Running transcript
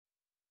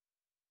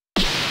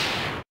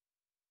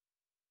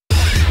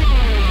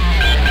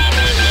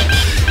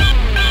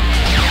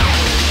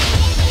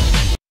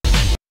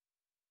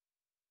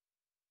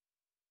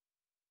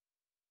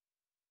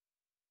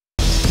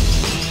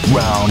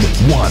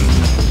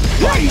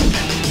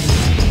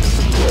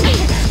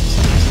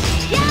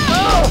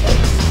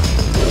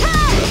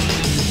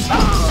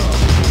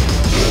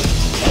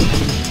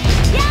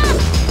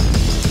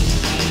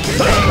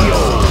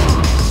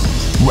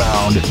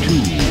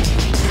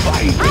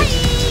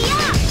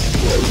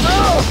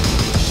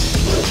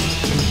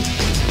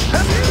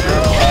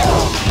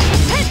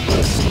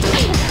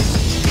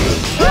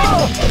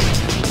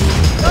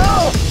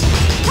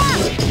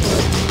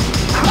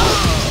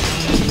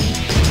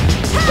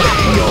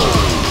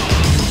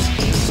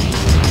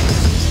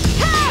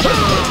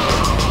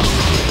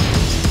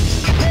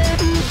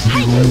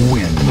You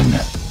win.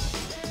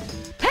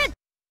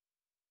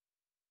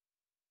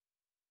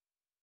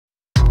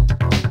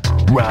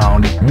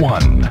 Round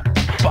 1.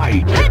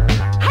 Fight!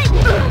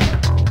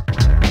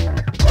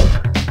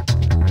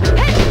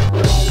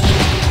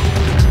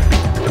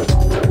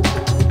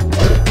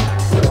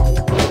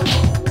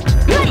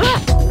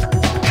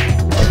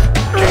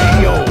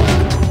 KO.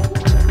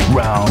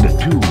 Round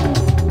 2.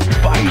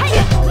 Fight!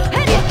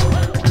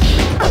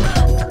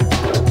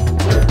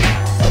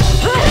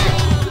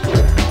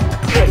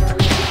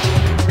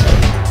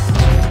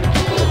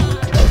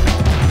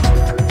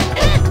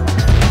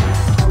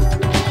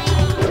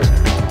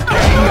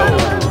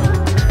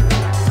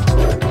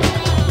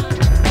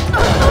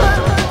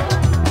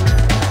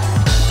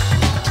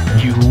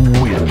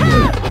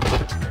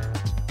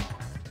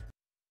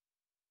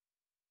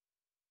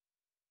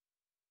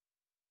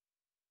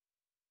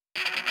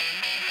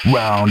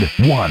 Round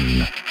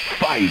 1.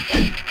 Fight!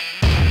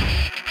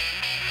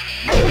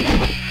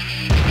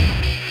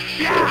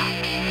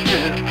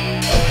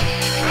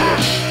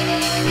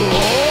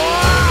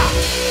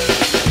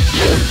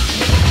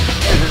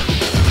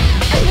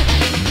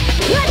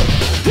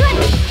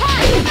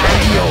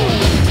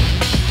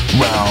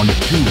 Round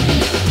 2.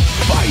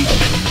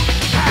 Fight!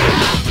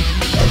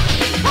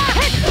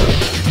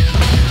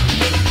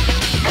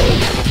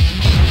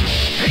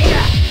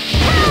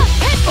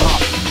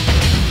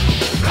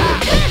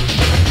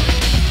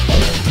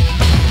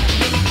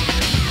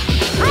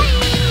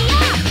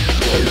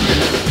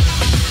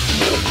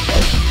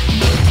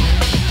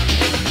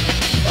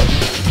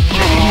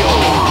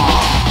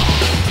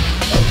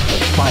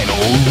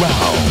 Final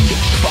round.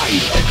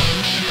 Fight!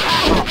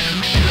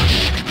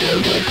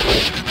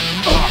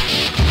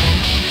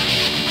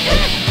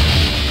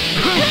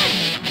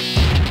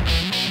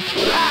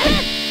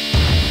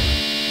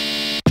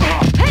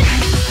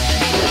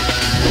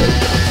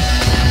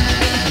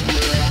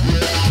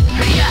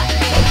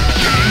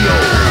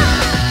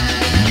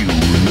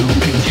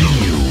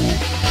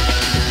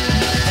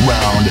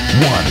 Round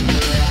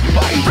 1.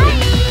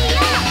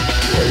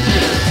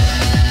 Fight!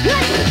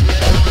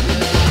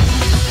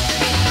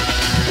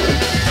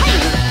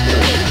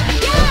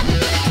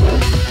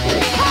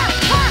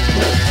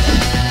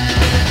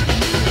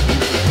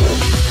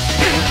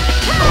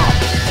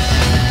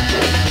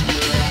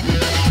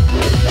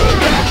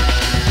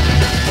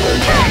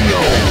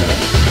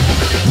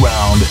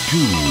 Round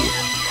 2.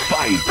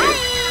 Fight!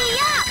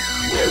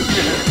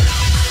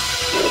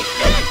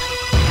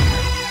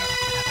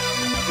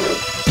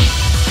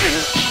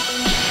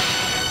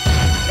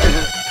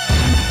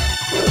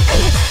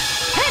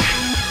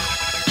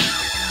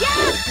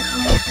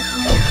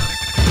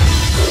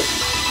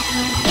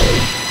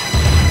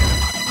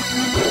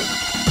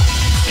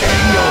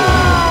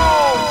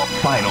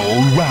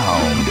 Final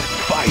round.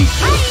 Fight!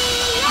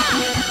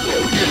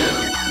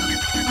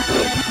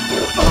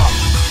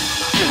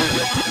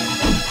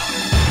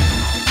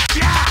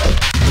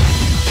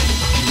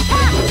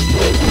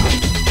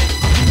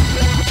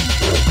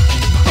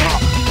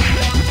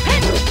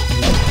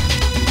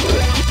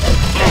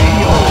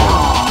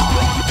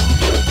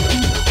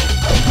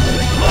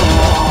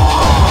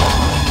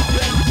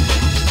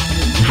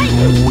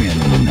 You win.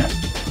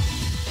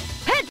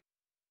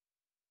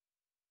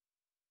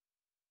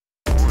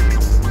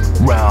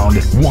 Round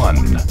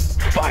 1.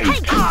 Fight!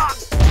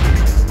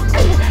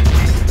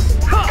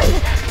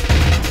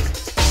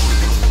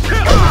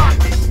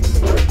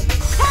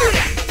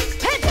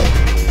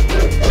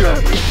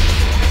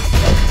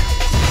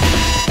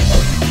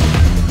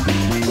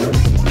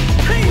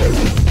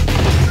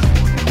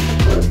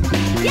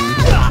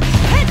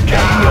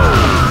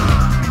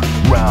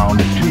 Round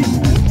 2.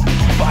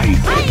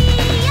 Fight!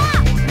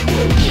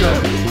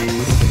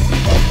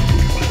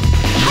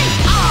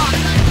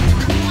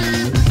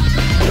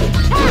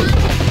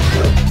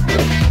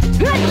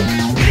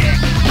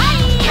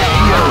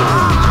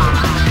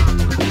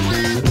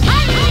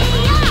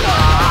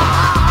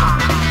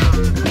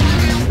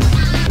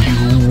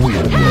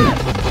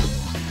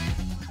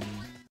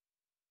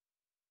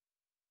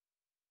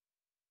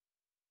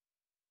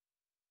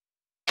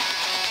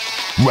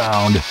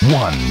 Round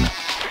 1.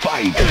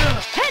 Fight!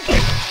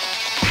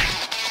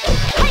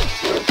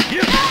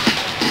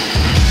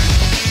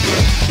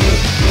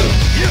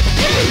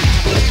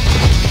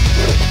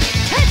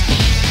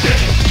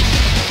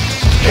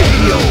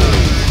 KO.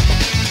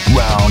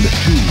 Round 2.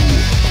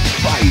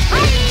 Fight!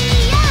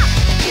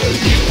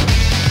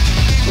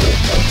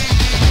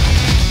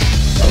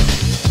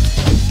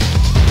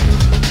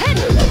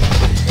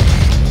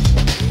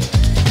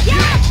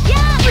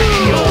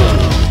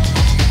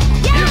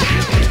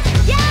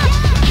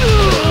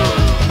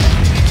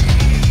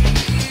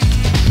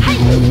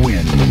 Win.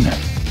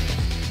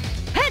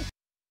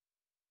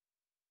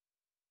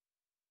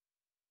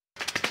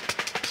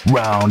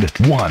 Round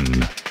 1.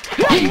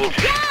 Fight!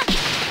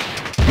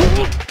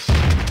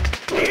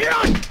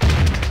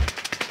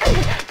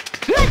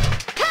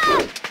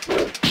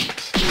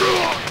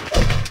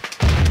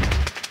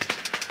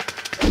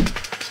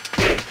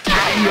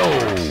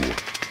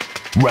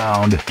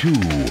 Round 2.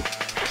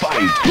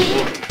 Fight!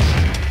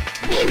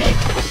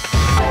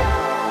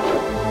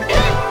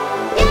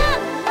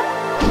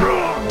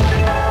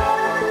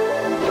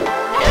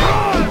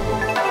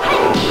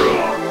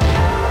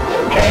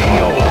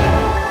 KO.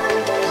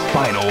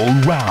 Final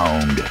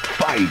round.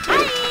 Fight!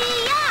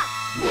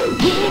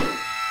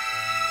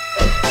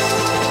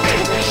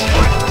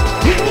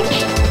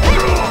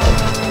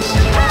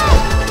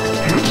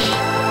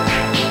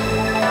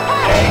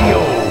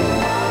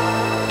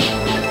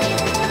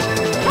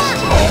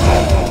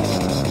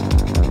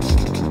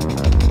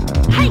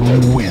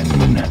 You win.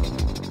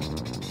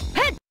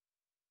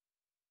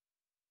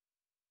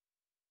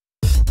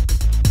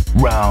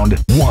 Round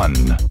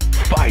 1.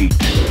 Fight!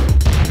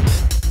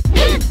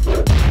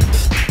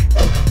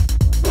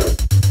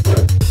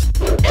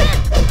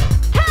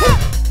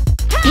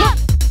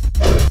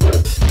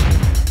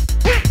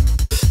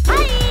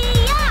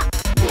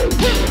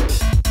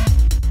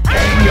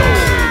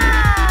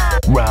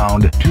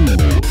 Round 2.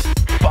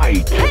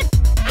 Fight!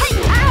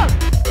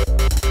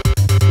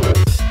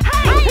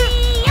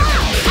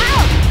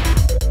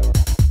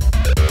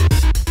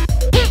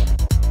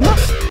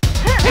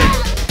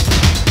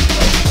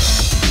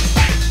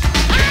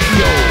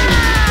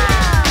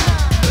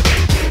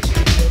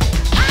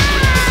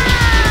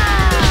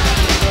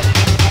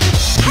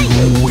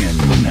 You win.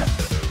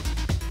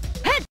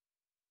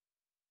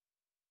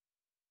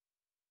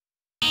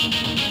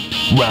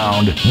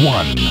 Round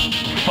 1.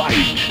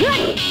 Fight!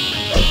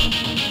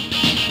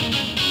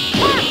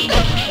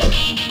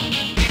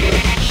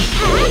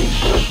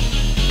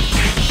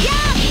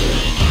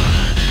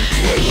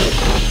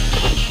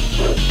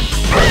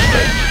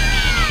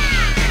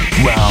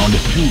 Round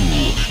 2.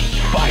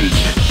 Fight!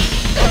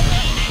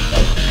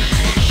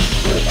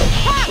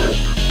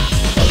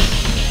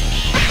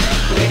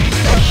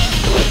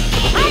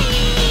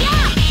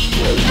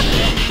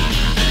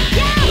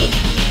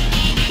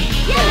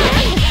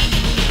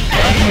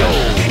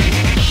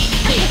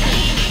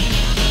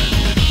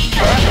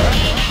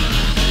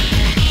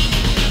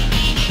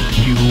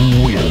 You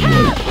win.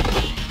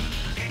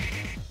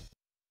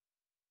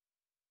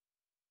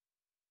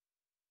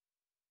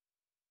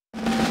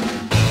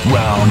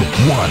 Round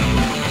 1.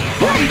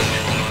 Fight!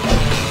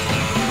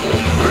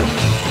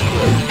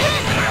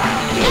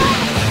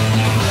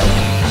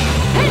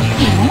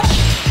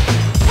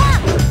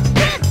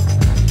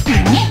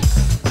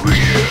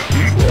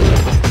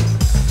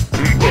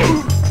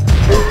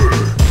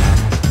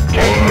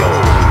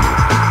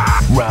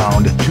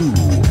 Round 2.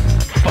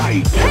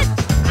 Fight!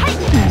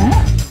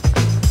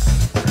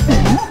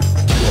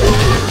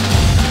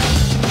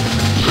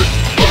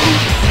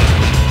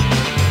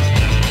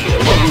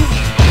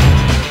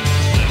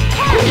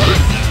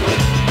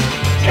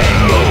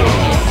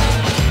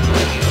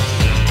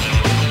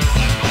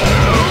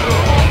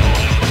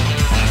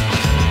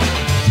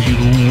 You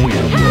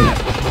win.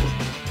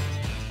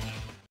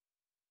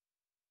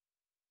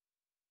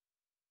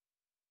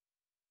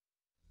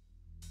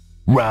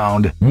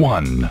 Round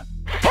 1.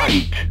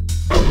 Fight!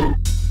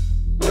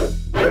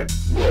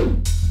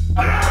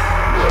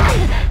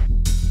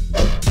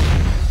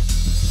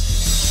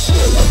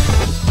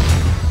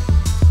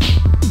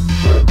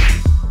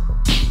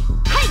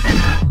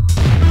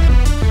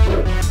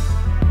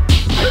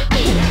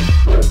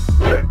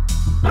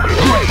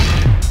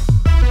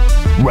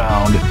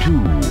 Round 2.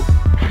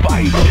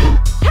 Fight!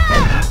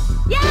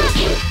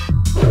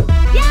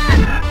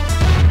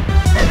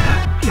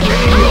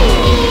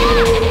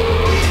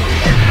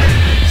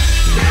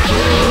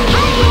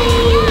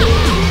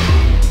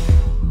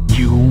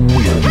 You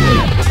win.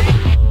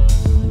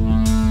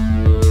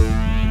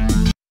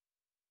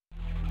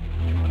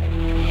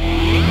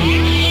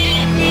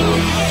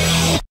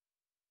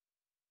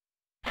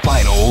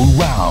 Final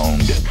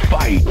round.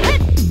 Fight!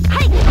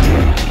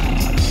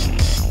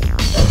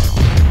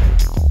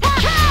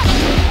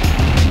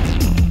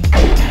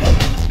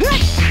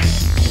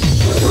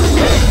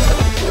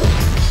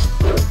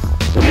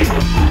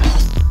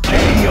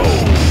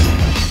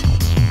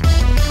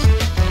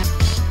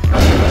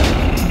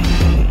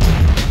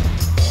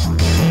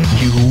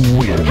 You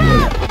win.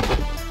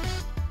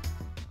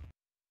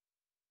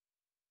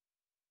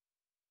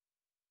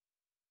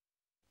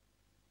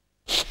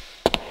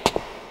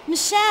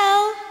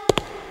 Michelle!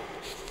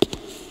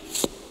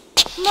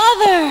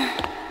 Mother!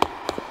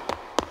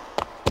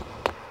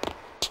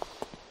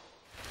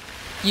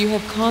 You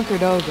have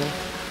conquered Ogre.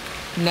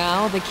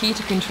 Now the key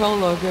to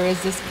control Ogre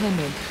is this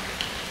pendant.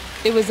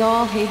 It was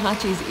all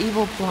Heihachi's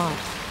evil plot.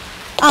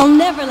 I'll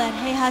never let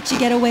Heihachi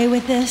get away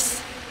with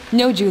this.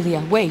 No,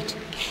 Julia, wait.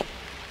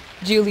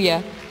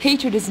 Julia,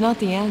 hatred is not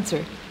the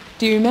answer.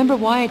 Do you remember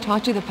why I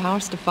taught you the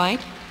powers to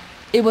fight?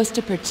 It was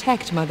to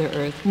protect Mother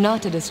Earth,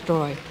 not to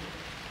destroy.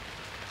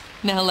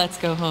 Now let's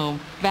go home,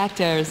 back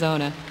to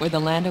Arizona, where the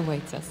land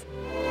awaits us.